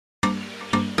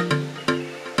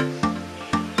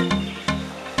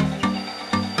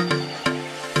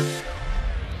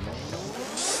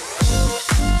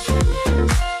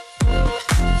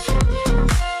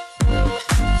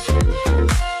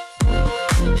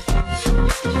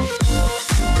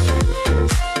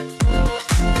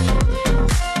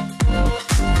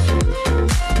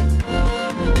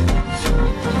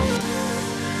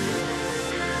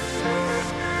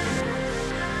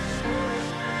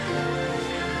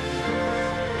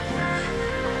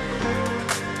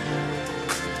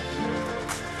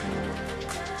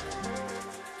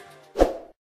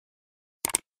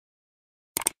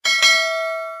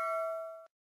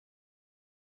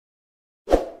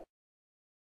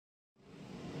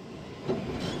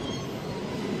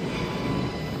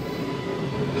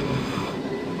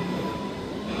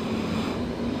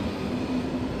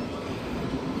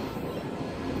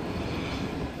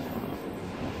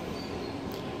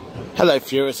Hello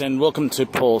viewers and welcome to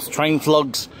Paul's Train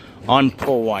Vlogs. I'm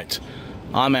Paul White.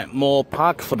 I'm at Moore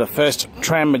Park for the first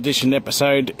Tram Edition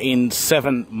episode in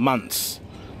 7 months.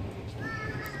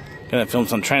 Gonna film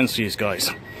some trams for you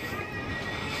guys.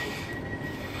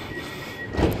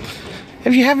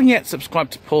 If you haven't yet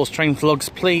subscribed to Paul's Train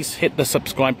Vlogs, please hit the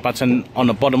subscribe button on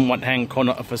the bottom right hand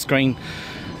corner of the screen.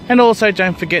 And also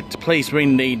don't forget to please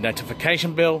ring the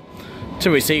notification bell to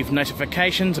receive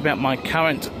notifications about my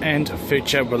current and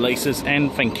future releases,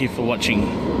 and thank you for watching.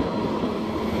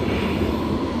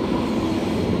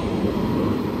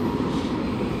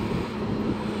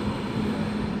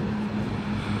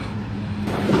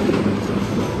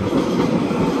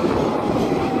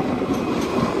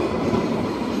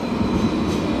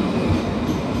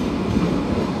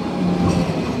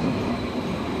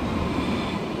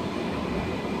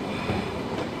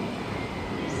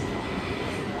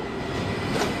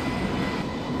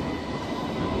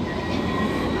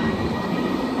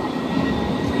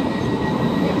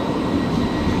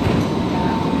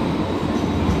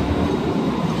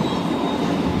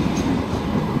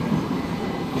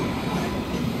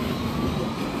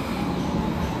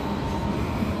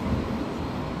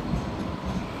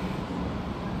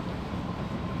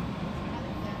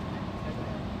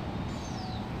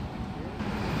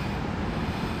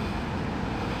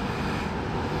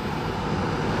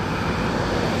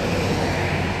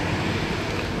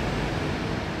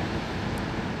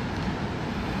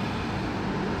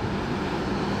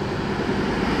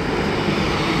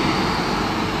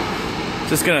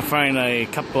 Just going to throw in a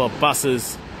couple of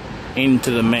buses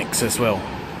into the mix as well.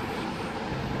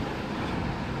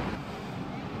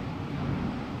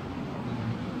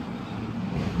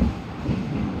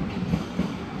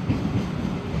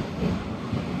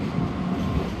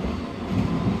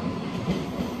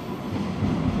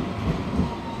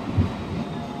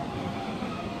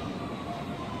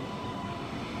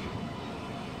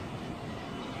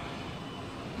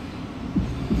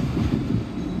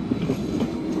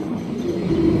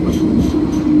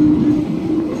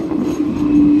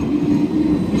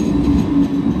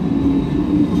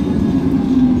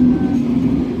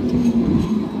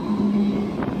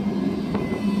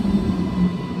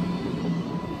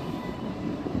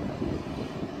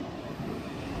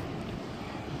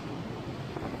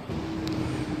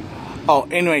 Oh,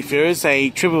 anyway viewers, a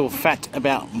trivial fact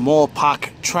about Moore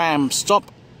Park tram stop.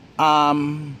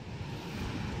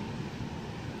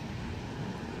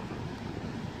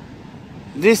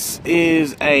 This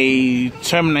is a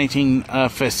terminating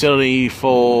facility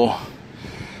for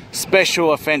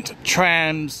special event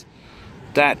trams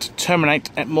that terminate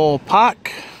at Moore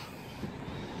Park.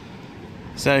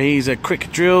 So here's a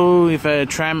quick drill if a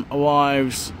tram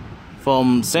arrives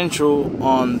from Central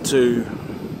onto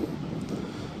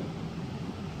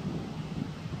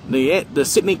the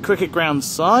Sydney Cricket Ground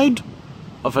side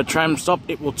of a tram stop.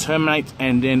 It will terminate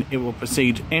and then it will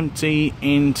proceed empty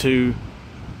into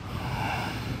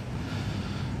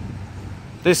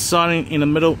this siding in the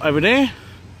middle over there,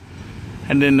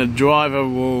 and then the driver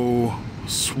will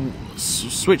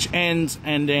switch ends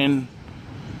and then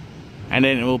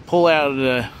it will pull out of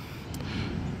the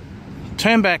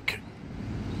turn back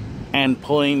and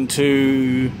pull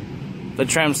into the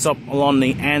tram stop along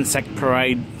the Anzac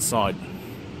Parade side.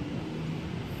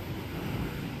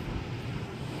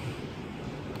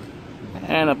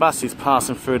 And a bus is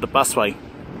passing through the busway.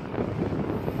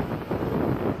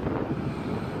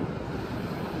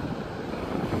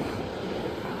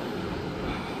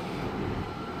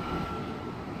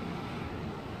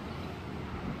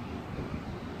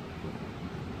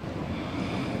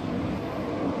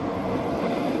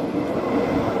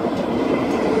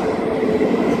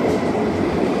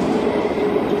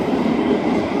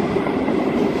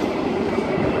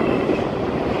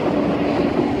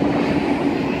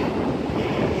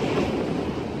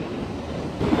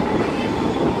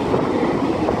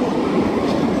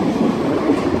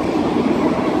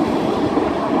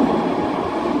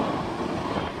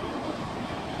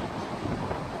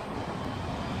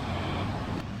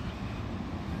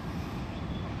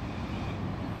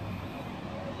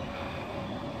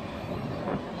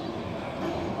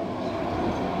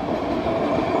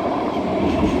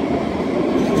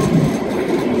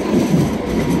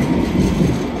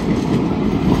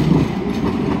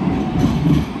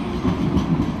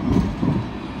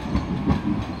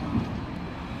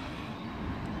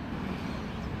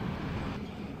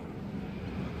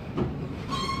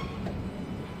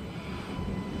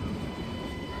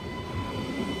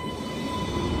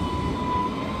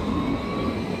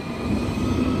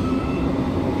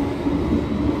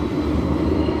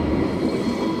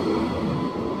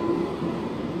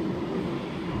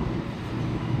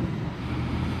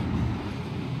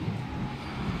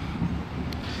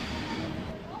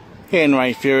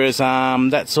 Anyway, viewers,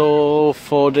 that's all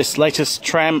for this latest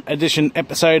Tram Edition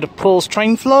episode of Paul's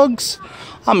Train Vlogs.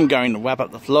 I'm going to wrap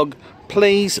up the vlog.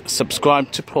 Please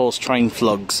subscribe to Paul's Train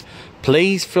Vlogs.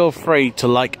 Please feel free to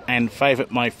like and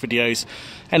favourite my videos,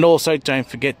 and also don't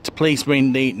forget to please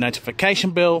ring the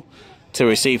notification bell to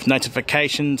receive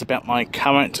notifications about my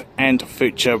current and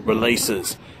future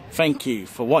releases. Thank you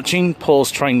for watching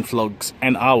Paul's Train Vlogs,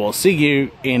 and I will see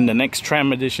you in the next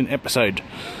Tram Edition episode.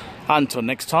 Until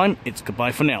next time, it's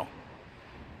goodbye for now.